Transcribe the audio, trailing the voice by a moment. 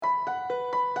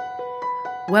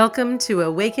Welcome to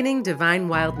Awakening Divine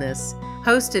Wildness,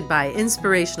 hosted by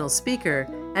inspirational speaker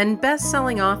and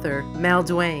best-selling author Mal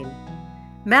Duane.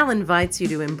 Mal invites you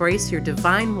to embrace your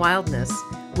divine wildness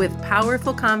with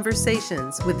powerful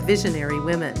conversations with visionary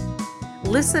women.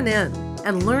 Listen in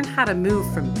and learn how to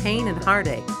move from pain and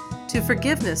heartache to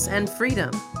forgiveness and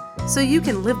freedom so you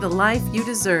can live the life you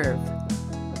deserve.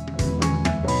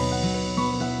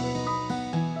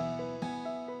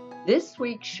 This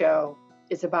week's show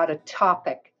is about a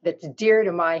topic that's dear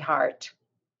to my heart.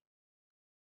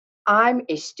 I'm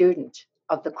a student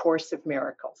of the Course of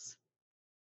Miracles,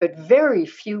 but very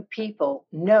few people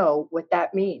know what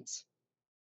that means.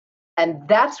 And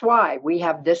that's why we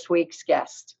have this week's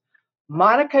guest.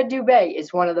 Monica Dubay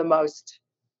is one of the most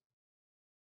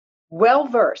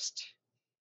well-versed,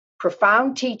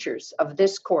 profound teachers of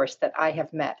this course that I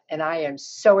have met, and I am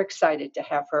so excited to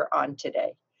have her on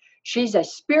today. She's a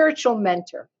spiritual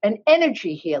mentor, an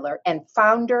energy healer, and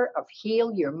founder of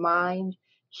Heal Your Mind,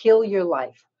 Heal Your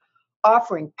Life,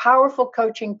 offering powerful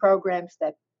coaching programs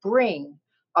that bring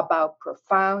about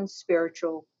profound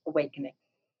spiritual awakening.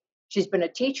 She's been a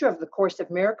teacher of the Course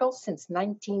of Miracles since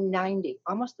 1990,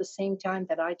 almost the same time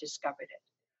that I discovered it,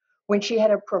 when she had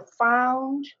a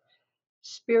profound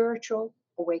spiritual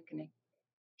awakening.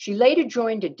 She later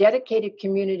joined a dedicated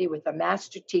community with a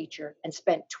master teacher and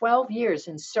spent 12 years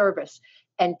in service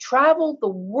and traveled the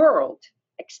world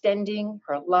extending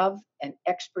her love and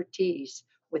expertise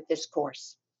with this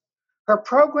course. Her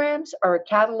programs are a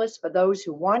catalyst for those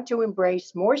who want to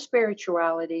embrace more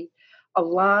spirituality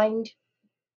aligned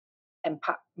and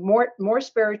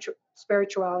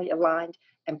spirituality aligned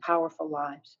and powerful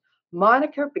lives.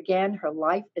 Monica began her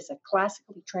life as a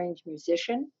classically trained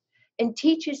musician and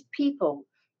teaches people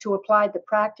to apply the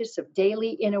practice of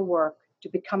daily inner work to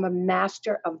become a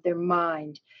master of their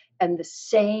mind and the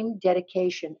same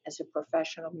dedication as a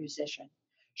professional musician.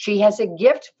 She has a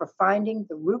gift for finding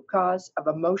the root cause of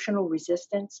emotional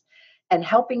resistance and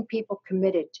helping people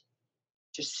committed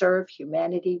to serve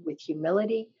humanity with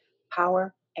humility,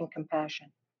 power, and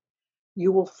compassion.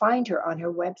 You will find her on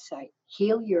her website,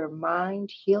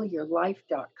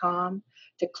 healyourmindhealyourlife.com,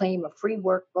 to claim a free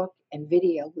workbook and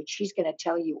video, which she's going to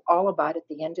tell you all about at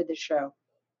the end of the show.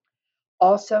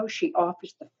 Also, she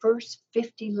offers the first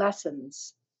 50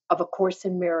 lessons of A Course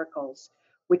in Miracles,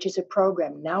 which is a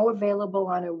program now available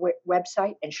on her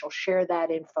website, and she'll share that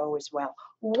info as well.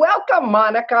 Welcome,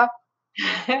 Monica.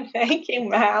 Thank you,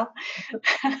 Mal.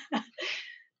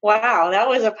 Wow, that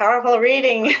was a powerful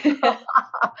reading.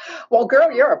 Well,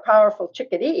 girl, you're a powerful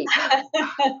chickadee.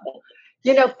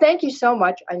 Thank you so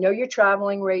much. I know you're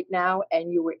traveling right now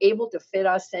and you were able to fit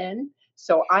us in.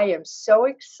 So I am so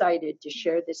excited to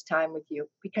share this time with you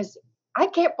because I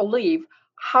can't believe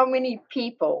how many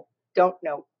people don't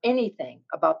know anything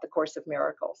about the Course of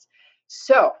Miracles.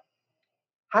 So,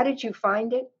 how did you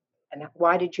find it and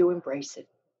why did you embrace it?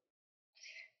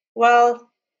 Well,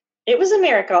 it was a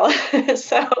miracle.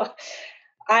 So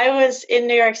I was in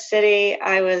New York City.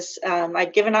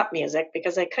 I'd given up music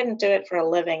because I couldn't do it for a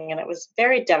living. And it was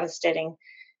very devastating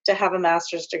to have a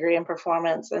master's degree in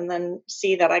performance and then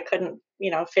see that I couldn't,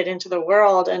 fit into the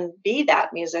world and be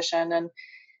that musician.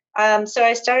 And so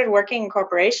I started working in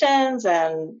corporations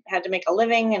and had to make a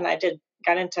living. And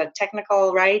got into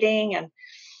technical writing and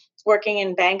working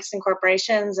in banks and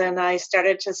corporations. And I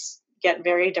started to get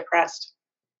very depressed.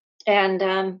 And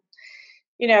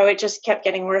it just kept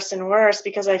getting worse and worse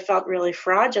because I felt really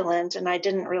fraudulent and I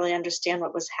didn't really understand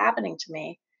what was happening to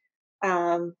me.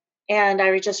 And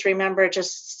I just remember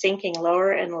just sinking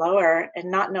lower and lower and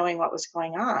not knowing what was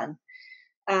going on.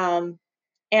 And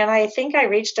I think I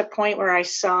reached a point where I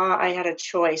saw I had a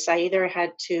choice. I either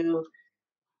had to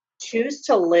choose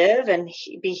to live and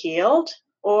be healed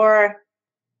or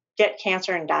get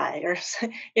cancer and die, or,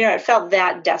 it felt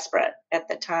that desperate at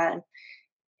the time.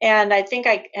 And I think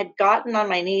I had gotten on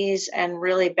my knees and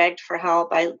really begged for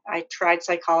help. I tried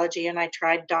psychology and I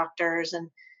tried doctors,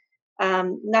 and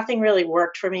nothing really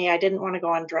worked for me. I didn't want to go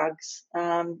on drugs.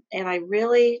 And I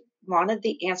really wanted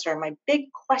the answer. My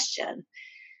big question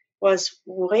was,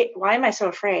 why am I so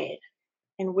afraid?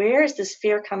 And where is this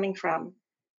fear coming from?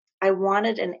 I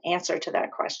wanted an answer to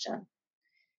that question.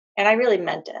 And I really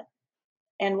meant it.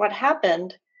 And what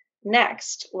happened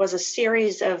next was a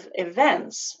series of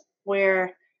events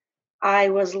where I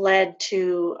was led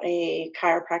to a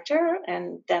chiropractor,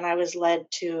 and then I was led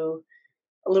to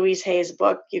Louise Hay's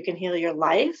book, You Can Heal Your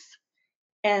Life.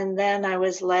 And then I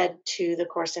was led to the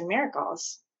Course in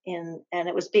Miracles, and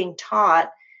it was being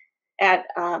taught at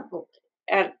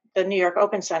the New York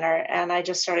Open Center. And I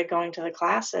just started going to the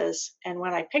classes. And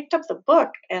when I picked up the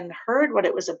book and heard what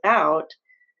it was about,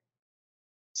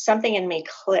 something in me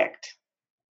clicked.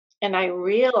 And I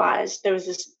realized there was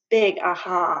this big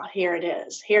aha, here it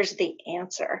is. Here's the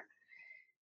answer.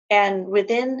 And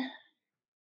within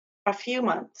a few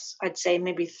months, I'd say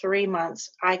maybe 3 months,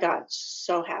 I got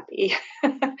so happy.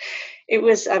 It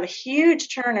was a huge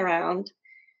turnaround,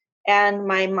 and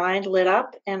my mind lit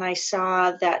up, and I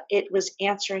saw that it was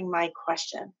answering my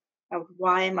question of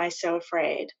why am I so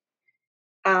afraid,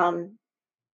 um,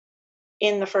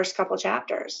 in the first couple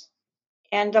chapters.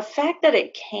 And the fact that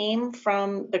it came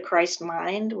from the Christ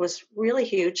mind was really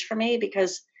huge for me,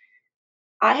 because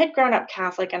I had grown up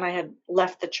Catholic and I had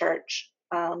left the church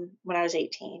when I was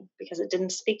 18 because it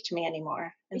didn't speak to me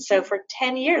anymore. And so for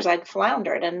 10 years, I'd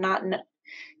floundered and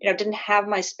didn't have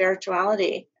my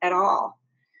spirituality at all.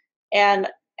 And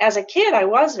as a kid, I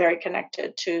was very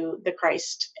connected to the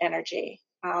Christ energy.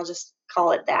 I'll just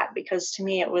call it that, because to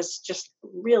me, it was just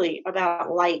really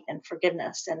about light and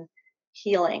forgiveness and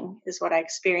healing is what I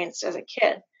experienced as a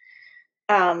kid.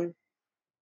 Um,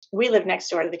 we lived next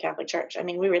door to the Catholic Church. I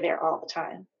mean, we were there all the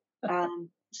time.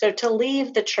 So to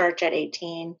leave the church at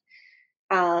 18,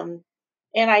 and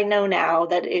I know now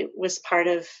that it was part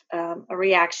of a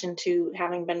reaction to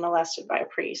having been molested by a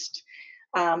priest.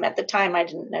 At the time, I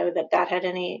didn't know that that had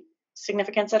any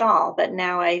significance at all, but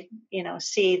now I,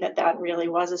 see that that really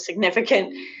was a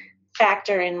significant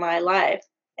factor in my life.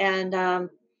 And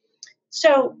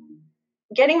so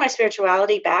getting my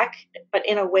spirituality back, but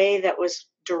in a way that was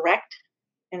direct,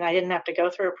 and I didn't have to go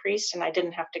through a priest, and I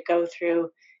didn't have to go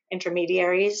through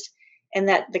intermediaries, and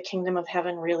that the kingdom of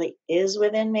heaven really is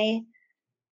within me.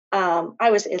 I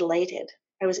was elated.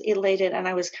 And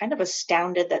I was kind of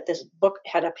astounded that this book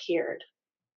had appeared,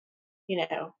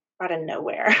 out of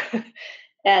nowhere.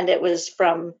 And it was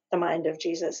from the mind of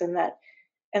Jesus, and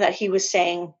that he was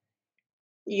saying,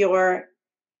 you are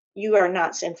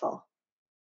not sinful.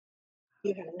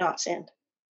 You have not sinned.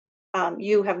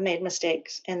 You have made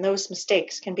mistakes, and those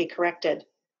mistakes can be corrected.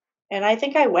 And I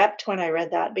think I wept when I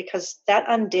read that, because that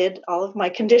undid all of my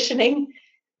conditioning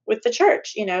with the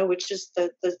church, which is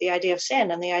the idea of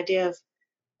sin and the idea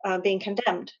of being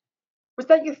condemned. Was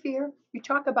that your fear? You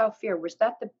talk about fear. Was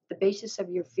that the basis of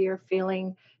your fear,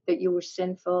 feeling that you were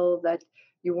sinful, that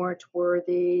you weren't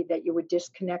worthy, that you were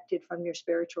disconnected from your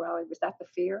spirituality? Was that the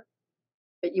fear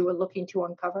that you were looking to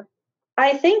uncover?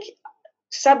 I think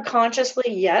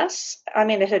subconsciously, yes. I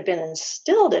mean, it had been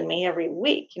instilled in me every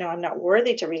week. I'm not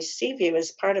worthy to receive you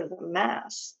as part of the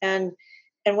mass. And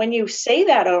when you say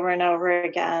that over and over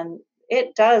again,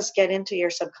 it does get into your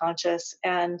subconscious.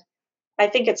 And I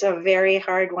think it's a very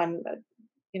hard one,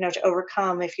 to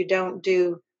overcome if you don't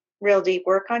do real deep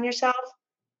work on yourself.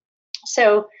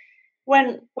 So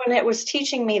when it was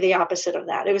teaching me the opposite of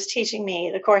that,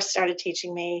 the course started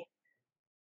teaching me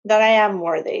that I am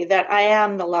worthy, that I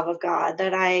am the love of God,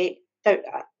 that I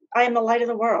am the light of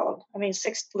the world. I mean,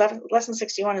 lesson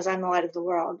 61 is I'm the light of the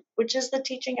world, which is the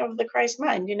teaching of the Christ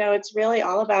mind. It's really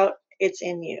all about it's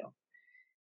in you.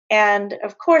 And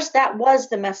of course, that was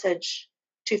the message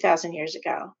 2,000 years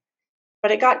ago,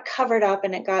 but it got covered up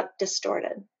and it got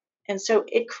distorted. And so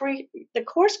the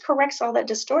course corrects all that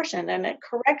distortion, and it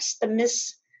corrects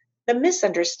the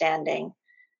misunderstanding,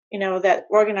 that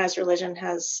organized religion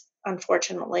has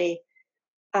unfortunately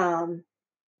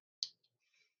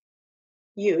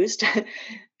used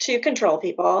to control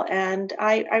people. And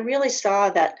I really saw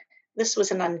that this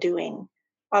was an undoing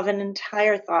of an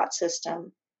entire thought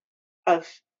system of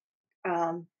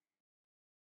um,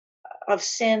 of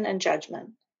sin and judgment.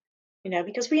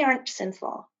 Because we aren't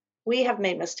sinful. We have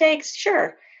made mistakes,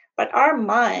 sure, but our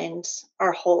minds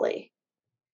are holy.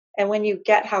 And when you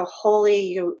get how holy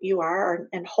you are,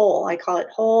 and whole, I call it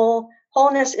whole.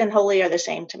 Wholeness and holy are the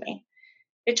same to me.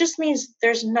 It just means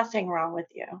there's nothing wrong with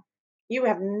you. You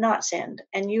have not sinned,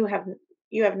 and you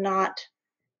have not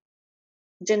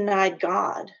denied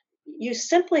God. You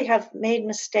simply have made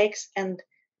mistakes, and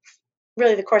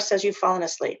really the course says you've fallen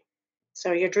asleep.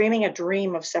 So you're dreaming a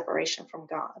dream of separation from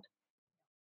God.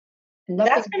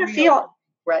 Nothing That's going to real feel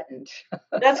threatened.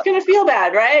 that's going to feel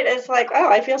bad, right? It's like, oh,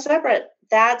 I feel separate.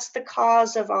 That's the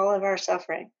cause of all of our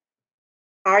suffering.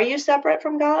 Are you separate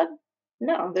from God?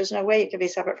 No, there's no way you can be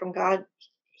separate from God.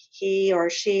 He or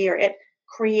she or it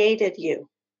created you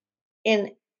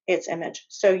in its image.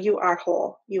 So you are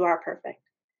whole. You are perfect.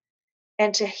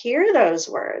 And to hear those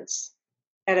words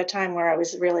at a time where I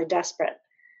was really desperate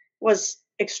was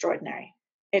extraordinary.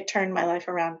 It turned my life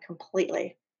around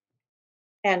completely.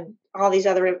 And all these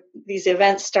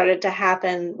events started to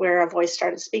happen where a voice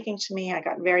started speaking to me. I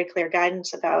got very clear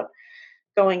guidance about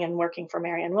going and working for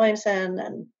Marianne Williamson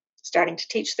and starting to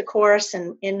teach the course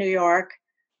in New York.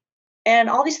 And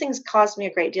all these things caused me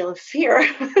a great deal of fear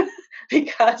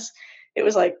because it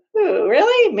was like, ooh,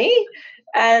 really? Me?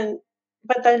 And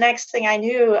but the next thing I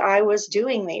knew, I was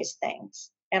doing these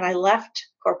things. And I left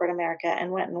corporate America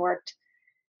and went and worked,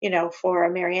 for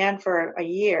Marianne for a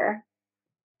year.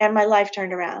 And my life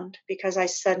turned around because I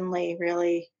suddenly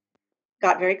really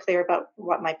got very clear about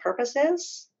what my purpose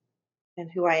is and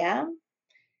who I am,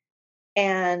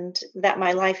 and that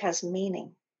my life has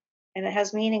meaning. And it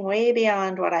has meaning way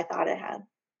beyond what I thought it had.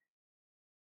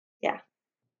 Yeah.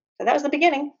 So that was the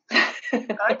beginning.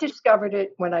 I discovered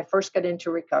it when I first got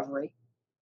into recovery.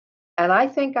 And I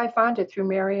think I found it through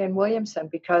Marianne Williamson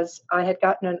because I had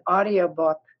gotten an audio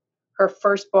book, her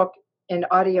first book in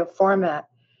audio format,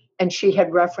 and she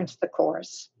had referenced the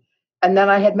course. And then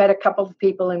I had met a couple of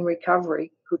people in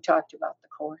recovery who talked about the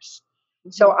course.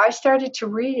 So I started to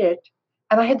read it,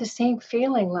 and I had the same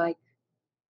feeling like,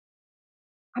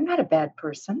 I'm not a bad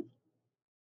person.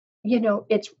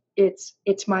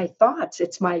 It's my thoughts,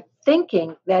 it's my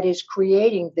thinking that is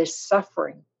creating this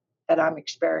suffering that I'm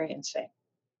experiencing.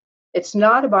 It's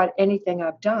not about anything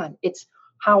I've done. It's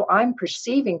how I'm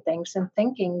perceiving things and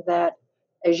thinking that,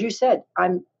 as you said,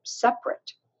 I'm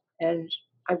separate, and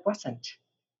I wasn't.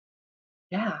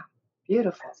 Yeah,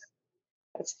 beautiful.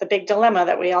 It's the big dilemma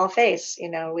that we all face.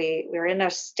 We're in a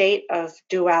state of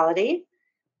duality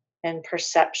and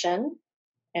perception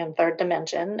and third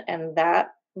dimension, and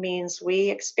that means we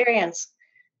experience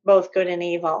both good and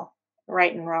evil,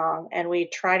 right and wrong, and we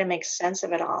try to make sense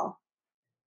of it all.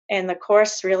 And the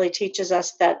course really teaches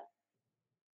us that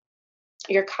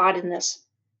you're caught in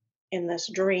this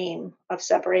dream of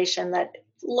separation that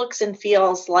looks and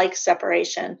feels like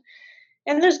separation.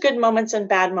 And there's good moments and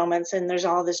bad moments, and there's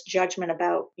all this judgment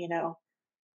about,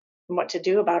 what to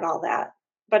do about all that.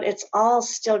 But it's all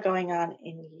still going on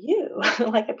in you.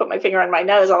 Like I put my finger on my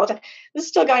nose all the time. This is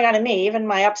still going on in me, even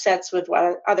my upsets with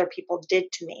what other people did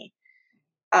to me.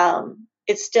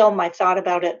 It's still my thought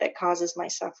about it that causes my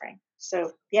suffering.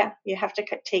 So yeah, you have to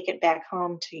take it back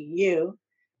home to you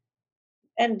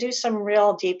and do some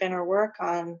real deep inner work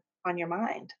on your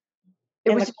mind.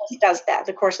 It And the was course does that.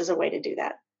 The course is a way to do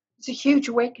that. it's a huge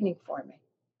awakening for me.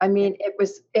 I mean, it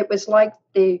was like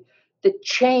the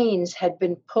chains had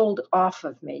been pulled off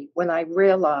of me when I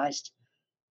realized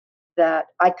that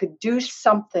I could do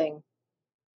something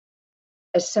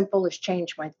as simple as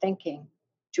change my thinking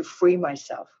to free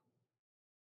myself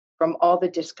from all the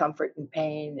discomfort and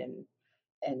pain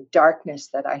and darkness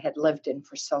that I had lived in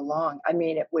for so long. I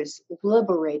mean, it was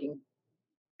liberating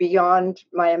beyond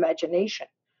my imagination.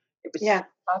 It was Yeah.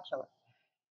 spectacular.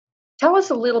 Tell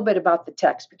us a little bit about the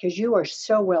text because you are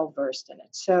so well versed in it.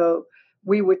 So,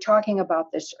 we were talking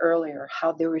about this earlier,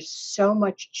 how there is so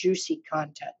much juicy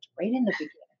content right in the beginning.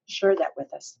 Share that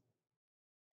with us.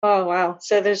 Oh wow.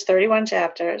 So there's 31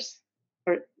 chapters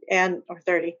or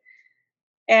 30.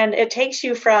 And it takes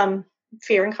you from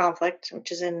fear and conflict,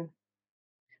 which is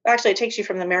actually it takes you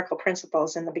from the miracle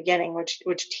principles in the beginning,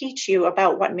 which teach you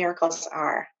about what miracles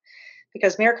are.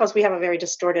 Because miracles, we have a very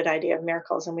distorted idea of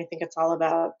miracles, and we think it's all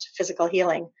about physical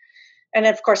healing. And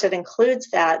of course it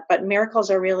includes that, but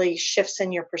miracles are really shifts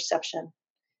in your perception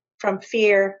from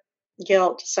fear,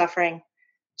 guilt, suffering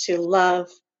to love,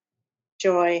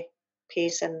 joy,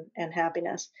 peace, and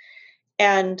happiness.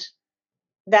 And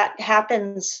that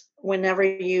happens whenever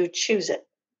you choose it,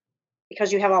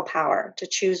 because you have all power to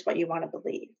choose what you want to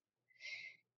believe.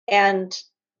 And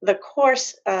the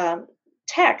course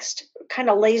text kind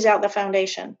of lays out the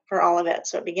foundation for all of it.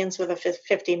 So it begins with the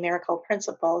 50 miracle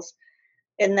principles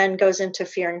and then goes into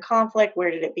fear and conflict.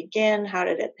 Where did it begin? How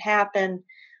did it happen?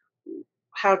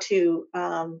 How to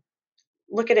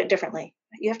look at it differently.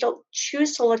 You have to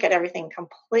choose to look at everything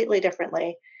completely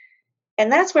differently.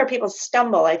 And that's where people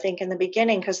stumble, I think, in the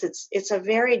beginning, because it's a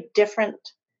very different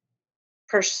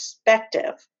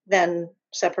perspective than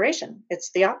separation.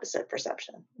 It's the opposite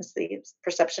perception. It's the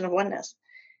perception of oneness.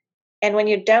 And when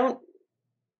you don't,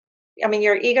 I mean,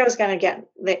 your ego is going to get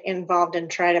involved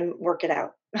and try to work it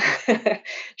out,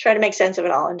 try to make sense of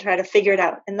it all and try to figure it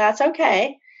out. And that's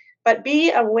okay. But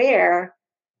be aware,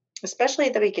 especially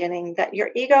at the beginning, that your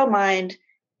ego mind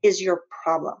is your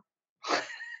problem.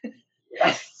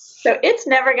 Yes. So it's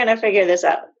never going to figure this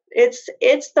out.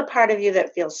 It's the part of you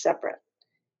that feels separate.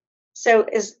 So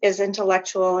is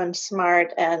intellectual and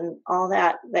smart and all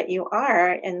that you are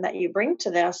and that you bring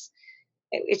to this,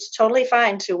 it's totally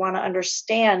fine to want to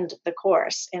understand the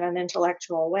course in an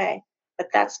intellectual way, but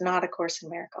that's not a course in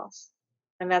miracles.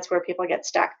 And that's where people get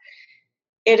stuck.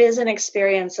 It is an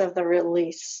experience of the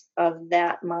release of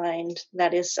that mind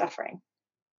that is suffering.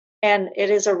 And it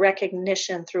is a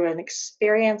recognition through an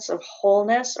experience of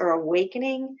wholeness or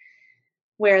awakening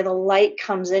where the light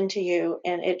comes into you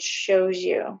and it shows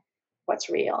you what's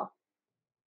real.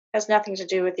 It has nothing to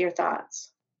do with your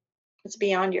thoughts. It's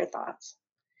beyond your thoughts.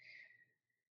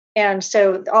 And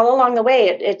so all along the way,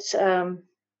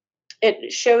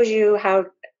 it shows you how.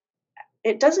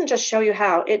 It doesn't just show you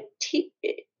how.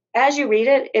 As you read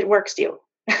it, it works you.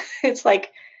 It's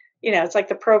like, it's like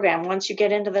the program. Once you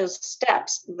get into those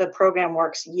steps, the program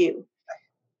works you.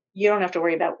 You don't have to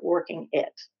worry about working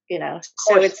it. So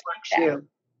Course it's works like that. you.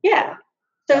 Yeah.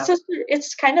 So Yeah.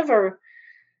 it's kind of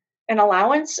an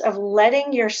allowance of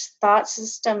letting your thought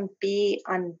system be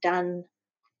undone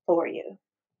for you.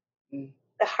 Mm.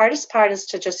 The hardest part is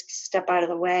to just step out of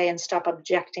the way and stop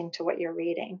objecting to what you're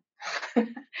reading.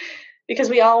 Because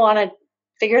we all want to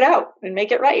figure it out and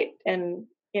make it right and,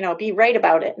 be right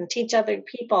about it and teach other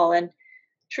people. And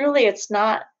truly, it's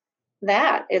not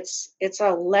that. It's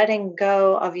a letting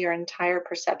go of your entire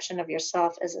perception of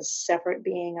yourself as a separate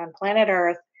being on planet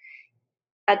Earth,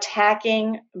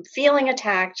 feeling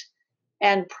attacked,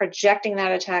 and projecting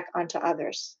that attack onto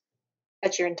others.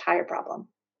 That's your entire problem.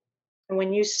 And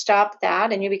when you stop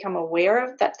that and you become aware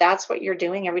of that, that's what you're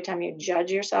doing every time you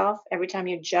judge yourself, every time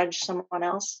you judge someone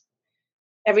else,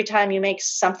 every time you make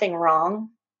someone wrong,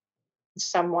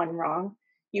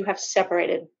 you have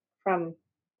separated from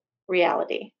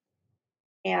reality.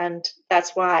 And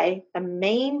that's why the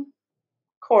main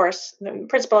course, the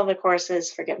principle of the course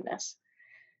is forgiveness.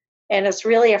 And it's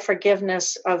really a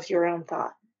forgiveness of your own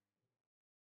thought.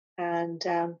 And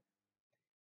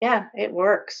yeah, it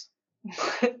works.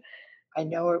 I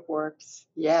know it works.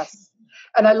 Yes.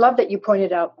 And I love that you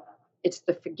pointed out it's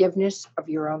the forgiveness of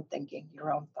your own thinking,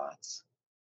 your own thoughts.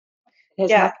 It has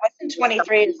Yeah, nothing to lesson do with 23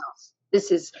 somebody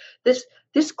is else.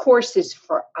 This course is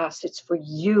for us. It's for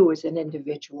you as an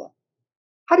individual.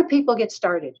 How do people get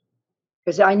started?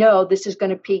 Because I know this is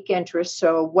going to pique interest.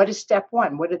 So what is step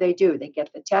one? What do? They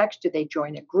get the text? Do they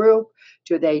join a group?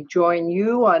 Do they join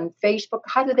you on Facebook?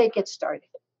 How do they get started?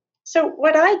 so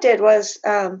what I did was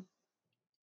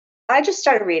I just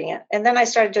started reading it, and then I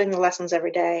started doing the lessons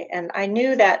every day. And I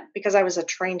knew that because I was a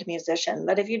trained musician,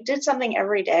 that if you did something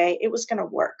every day, it was going to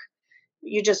work.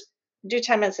 You just do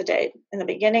 10 minutes a day. In the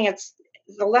beginning,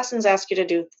 the lessons ask you to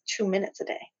do 2 minutes a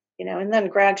day, and then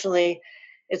gradually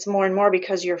it's more and more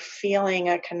because you're feeling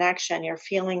a connection, you're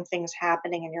feeling things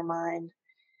happening in your mind.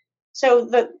 So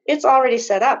it's already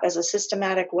set up as a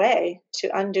systematic way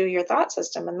to undo your thought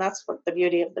system. And that's what the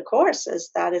beauty of the course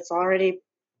is, that it's already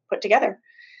put together.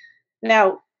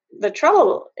 Now, the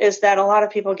trouble is that a lot of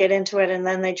people get into it and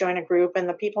then they join a group, and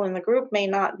the people in the group may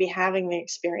not be having the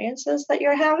experiences that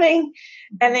you're having,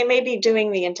 and they may be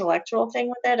doing the intellectual thing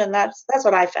with it. And that's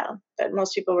what I found, that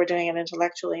most people were doing it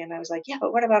intellectually. And I was like, yeah,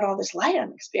 but what about all this light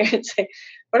I'm experiencing?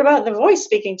 What about the voice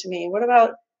speaking to me? What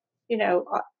about,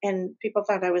 and people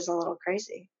thought I was a little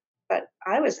crazy, but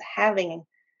I was having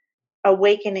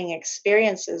awakening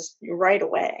experiences right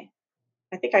away.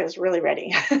 I think I was really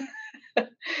ready.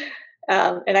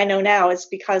 And I know now it's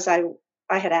because I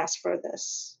had asked for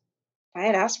this. I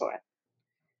had asked for it.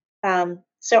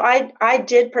 So I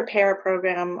did prepare a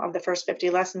program of the first 50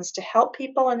 lessons to help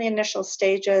people in the initial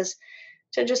stages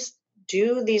to just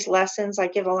do these lessons. I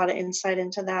give a lot of insight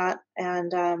into that,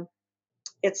 and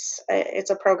it's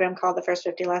a program called the first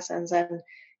 50 lessons, and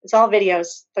it's all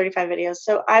videos, 35 videos.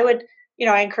 So I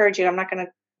encourage you. I'm not going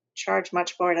to charge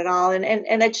much for it at all, and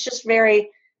it's just very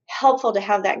helpful to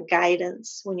have that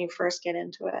guidance when you first get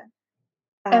into it.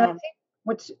 And I think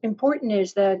what's important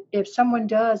is that if someone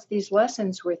does these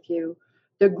lessons with you,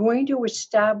 they're going to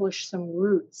establish some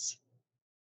roots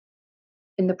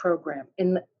in the program,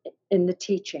 in the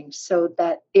teaching, so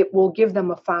that it will give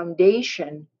them a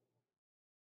foundation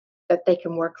that they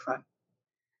can work from.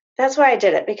 That's why I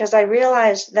did it, because I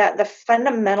realized that the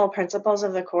fundamental principles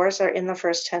of the course are in the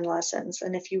first 10 lessons.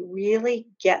 And if you really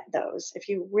get those, if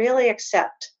you really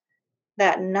accept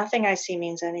that nothing I see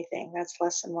means anything, that's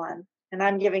lesson 1. And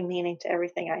I'm giving meaning to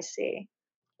everything I see,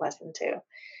 lesson 2.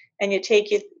 And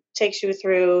takes you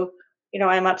through,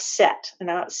 I'm upset,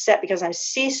 and I'm upset because I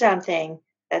see something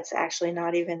that's actually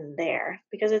not even there,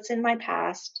 because it's in my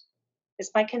past,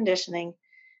 it's my conditioning,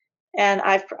 and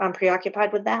I'm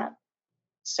preoccupied with that.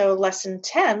 So lesson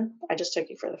 10, I just took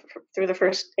you through the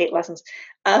first 8 lessons.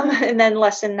 And then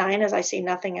lesson 9 is I see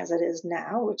nothing as it is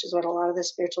now, which is what a lot of the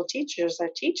spiritual teachers are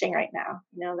teaching right now,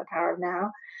 the power of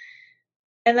now.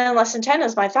 And then lesson 10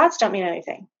 is my thoughts don't mean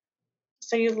anything.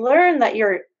 So you learn that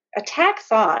your attack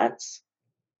thoughts,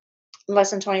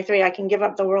 lesson 23, I can give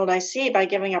up the world I see by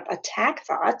giving up attack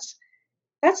thoughts.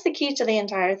 That's the key to the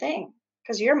entire thing,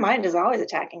 because your mind is always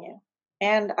attacking you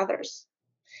and others.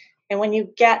 And when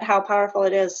you get how powerful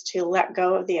it is to let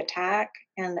go of the attack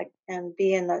and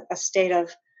be in a state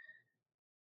of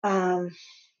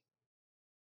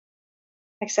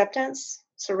acceptance,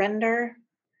 surrender,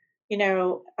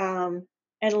 and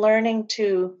learning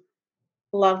to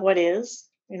love what is.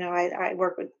 I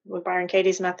work with Byron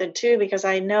Katie's method too, because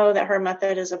I know that her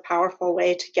method is a powerful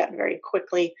way to get very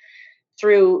quickly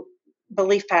through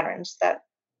belief patterns that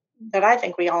I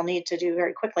think we all need to do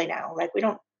very quickly now. Like we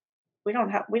don't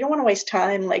want to waste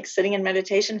time like sitting in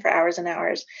meditation for hours and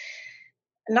hours.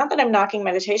 Not that I'm knocking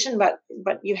meditation, but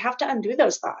you have to undo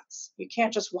those thoughts. You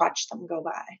can't just watch them go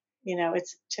by.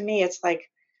 It's to me it's like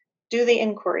do the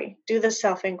inquiry, do the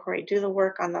self inquiry, do the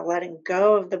work on the letting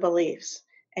go of the beliefs,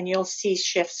 and you'll see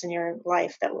shifts in your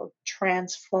life that will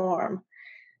transform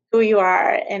who you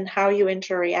are and how you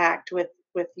interact with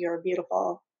your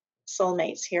beautiful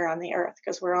soulmates here on the earth,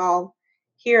 because we're all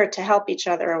here to help each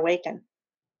other awaken.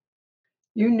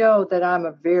 You know that I'm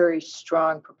a very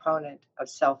strong proponent of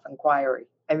self inquiry.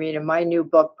 I mean, in my new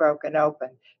book, Broken Open,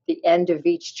 the end of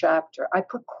each chapter, I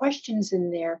put questions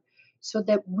in there so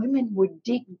that women would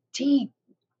dig deep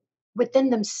within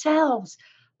themselves.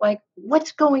 Like,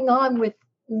 what's going on with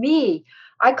me?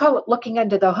 I call it looking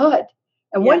under the hood.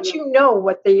 And Yeah. once you know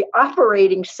what the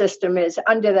operating system is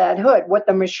under that hood, what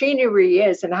the machinery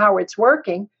is, and how it's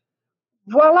working,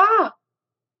 voila,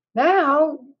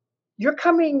 now you're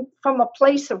coming from a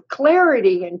place of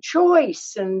clarity and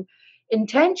choice and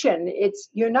intention. It's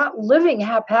you're not living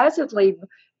haphazardly,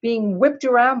 being whipped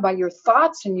around by your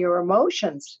thoughts and your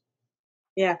emotions.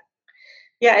 Yeah.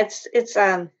 Yeah, it's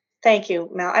thank you,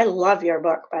 Mel. I love your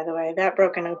book, by the way. That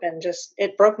Broken Open just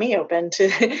it broke me open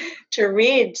to to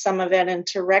read some of it and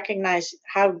to recognize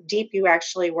how deep you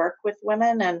actually work with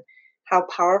women and how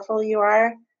powerful you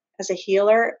are as a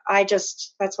healer.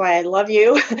 That's why I love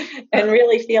you and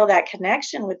really feel that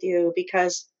connection with you,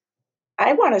 because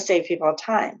I want to save people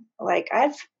time. Like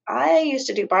I used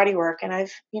to do body work, and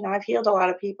I've healed a lot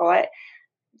of people.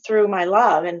 Through my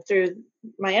love and through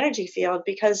my energy field,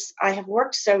 because I have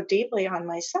worked so deeply on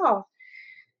myself,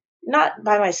 not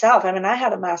by myself. I mean, I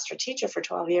had a master teacher for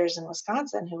 12 years in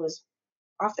Wisconsin who was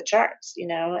off the charts,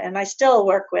 and I still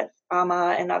work with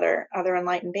Amma and other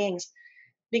enlightened beings,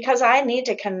 because I need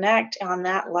to connect on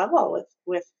that level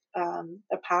with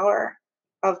the power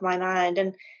of my mind.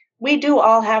 And we do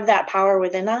all have that power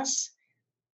within us,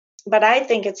 but I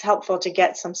think it's helpful to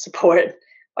get some support.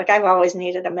 Like I've always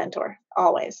needed a mentor,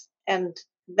 always. And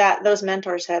that those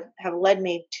mentors have led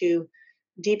me to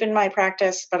deepen my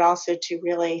practice, but also to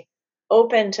really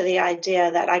open to the idea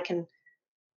that I can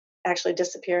actually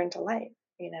disappear into light.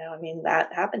 I mean,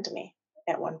 that happened to me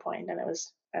at one point, and it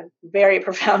was a very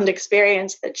profound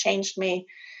experience that changed me.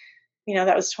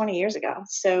 That was 20 years ago.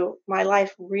 So my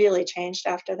life really changed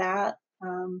after that.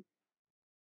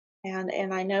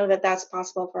 And I know that that's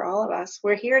possible for all of us.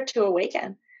 We're here to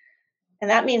awaken, and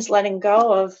that means letting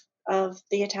go of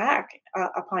the attack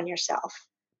upon yourself,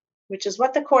 which is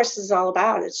what the course is all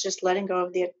about. It's just letting go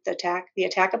of the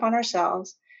attack upon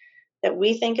ourselves that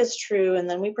we think is true, and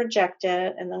then we project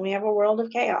it, and then we have a world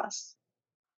of chaos.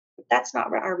 But that's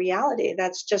not our reality.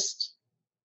 That's just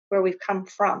where we've come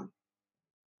from,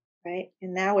 right?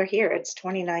 And now we're here. It's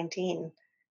 2019.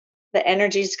 The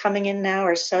energies coming in now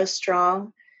are so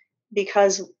strong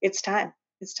because it's time.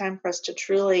 It's time for us to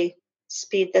truly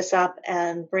speed this up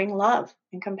and bring love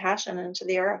and compassion into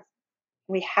the earth.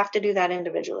 We have to do that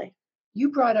individually. You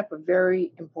brought up a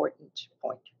very important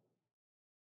point.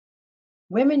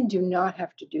 Women do not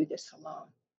have to do this alone.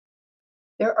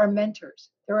 There are mentors.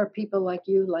 There are people like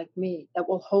you, like me, that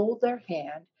will hold their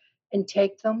hand and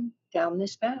take them down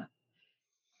this path.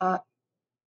 Uh,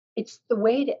 it's the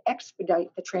way to expedite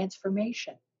the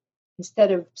transformation.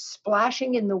 Instead of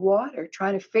splashing in the water,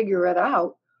 trying to figure it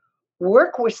out,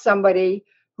 work with somebody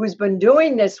who's been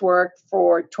doing this work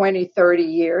for 20, 30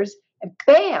 years, and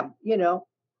bam,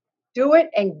 do it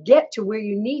and get to where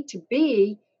you need to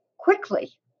be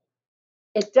quickly.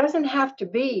 It doesn't have to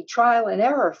be trial and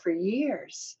error for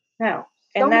years. No.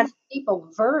 So And many that's, people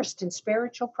versed in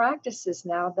spiritual practices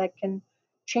now that can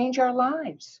change our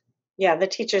lives. yeah, the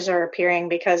teachers are appearing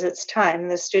because it's time.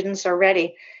 The students are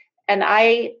ready. And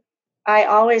I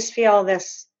always feel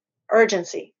this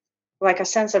urgency, like a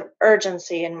sense of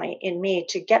urgency in me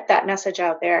to get that message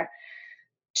out there,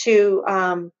 to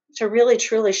really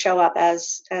truly show up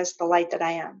as the light that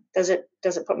I am. Does it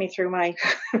put me through my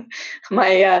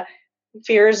my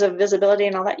fears of visibility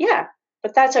and all that? Yeah,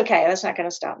 but that's okay. That's not going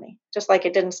to stop me. Just like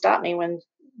it didn't stop me when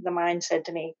the mind said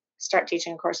to me, "Start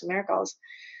teaching A Course in Miracles,"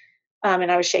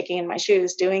 and I was shaking in my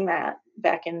shoes doing that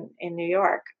back in New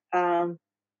York. And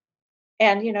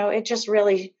it just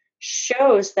really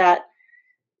shows that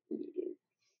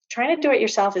trying to do it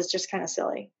yourself is just kind of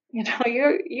silly.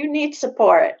 You need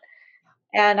support.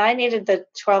 And I needed the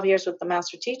 12 years with the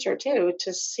master teacher too,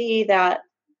 to see that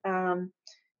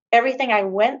everything I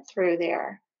went through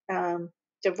there,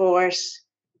 divorce,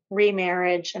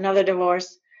 remarriage, another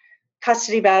divorce,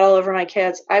 custody battle over my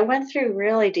kids, I went through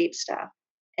really deep stuff.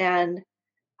 And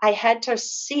I had to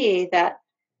see that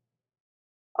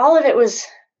all of it was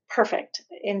perfect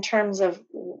in terms of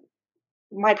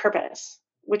my purpose,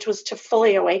 which was to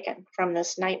fully awaken from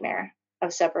this nightmare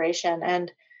of separation.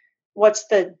 And what's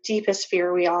the deepest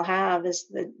fear we all have is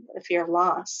the fear of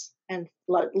loss and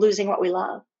losing what we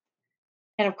love.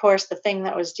 And of course, the thing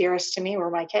that was dearest to me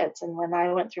were my kids. And when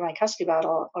I went through my custody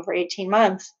battle over 18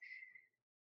 months,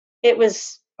 it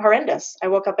was horrendous. I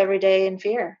woke up every day in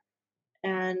fear.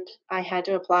 And I had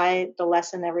to apply the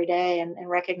lesson every day and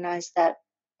recognize that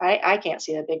I can't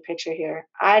see the big picture here.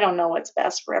 I don't know what's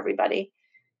best for everybody.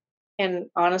 And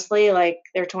honestly, like,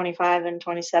 they're 25 and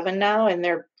 27 now, and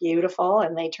they're beautiful,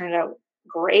 and they turned out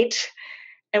great.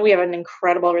 And we have an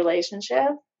incredible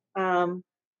relationship. But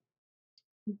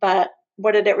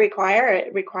what did it require?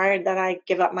 It required that I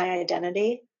give up my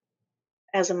identity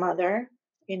as a mother,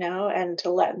 and to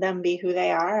let them be who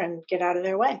they are and get out of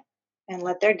their way and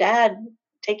let their dad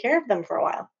take care of them for a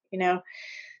while.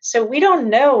 So we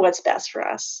don't know what's best for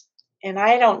us. And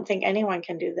I don't think anyone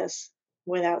can do this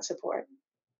without support.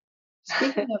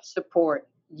 Speaking of support,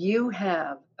 you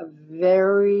have a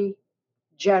very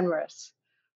generous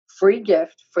free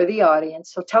gift for the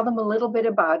audience. So tell them a little bit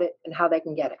about it and how they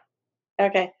can get it.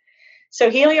 Okay. So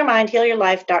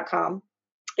healyourmindhealyourlife.com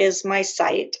is my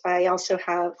site. I also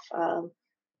have,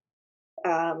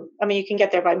 you can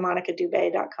get there by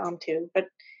monicadubé.com too. But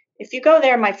if you go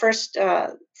there, my first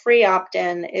free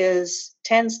opt-in is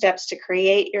 10 steps to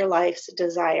create your life's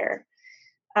desire.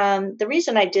 The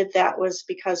reason I did that was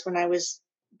because when I was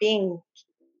being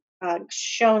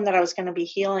shown that I was going to be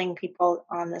healing people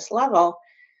on this level,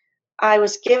 I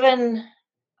was given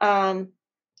the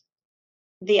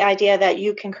idea that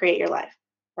you can create your life,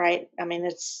 right? I mean,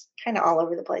 it's kind of all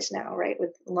over the place now, right,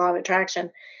 with law of attraction.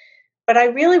 But I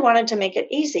really wanted to make it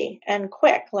easy and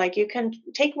quick. Like, you can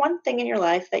take one thing in your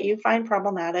life that you find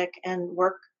problematic and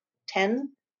work 10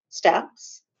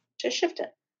 steps to shift it.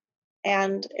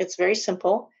 And it's very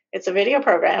simple. It's a video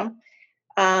program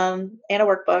and a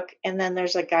workbook. And then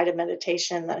there's a guided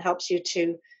meditation that helps you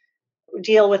to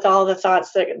deal with all the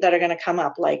thoughts that are going to come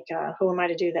up, like, who am I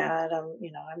to do that?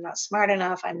 I'm not smart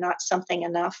enough. I'm not something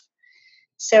enough.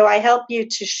 So I help you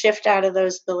to shift out of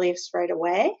those beliefs right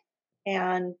away.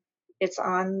 And it's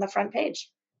on the front page.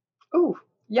 Ooh,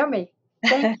 yummy.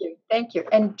 Thank you. Thank you.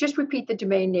 And just repeat the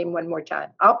domain name one more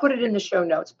time. I'll put it in the show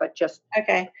notes, but just.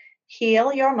 Okay.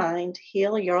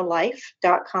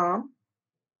 healyourmindhealyourlife.com.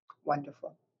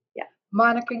 Wonderful. Yeah.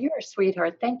 Monica, you're a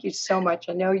sweetheart. Thank you so much.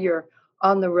 I know you're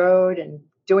on the road and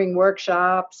doing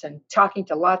workshops and talking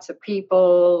to lots of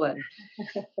people and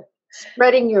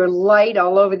spreading your light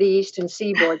all over the Eastern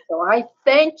Seaboard. So I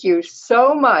thank you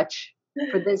so much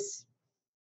for this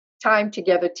time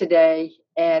together today,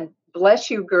 and bless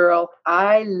you, girl.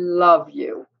 I love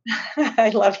you. I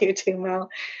love you too, Mel.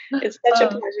 It's such a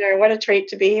pleasure. What a treat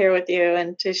to be here with you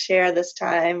and to share this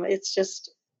time. It's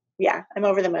just, I'm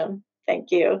over the moon.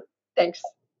 Thank you. Thanks.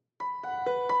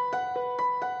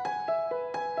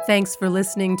 Thanks for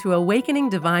listening to Awakening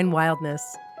Divine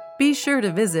Wildness. Be sure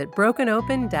to visit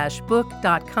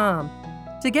brokenopen-book.com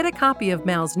to get a copy of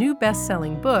Mal's new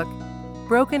best-selling book,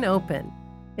 Broken Open: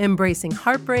 Embracing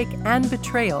Heartbreak and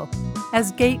Betrayal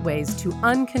as Gateways to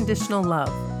Unconditional Love.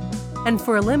 And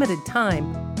for a limited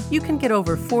time, you can get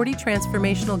over 40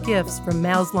 transformational gifts from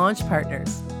Mal's launch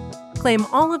partners. Claim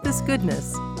all of this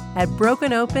goodness at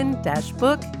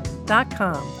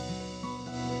brokenopen-book.com.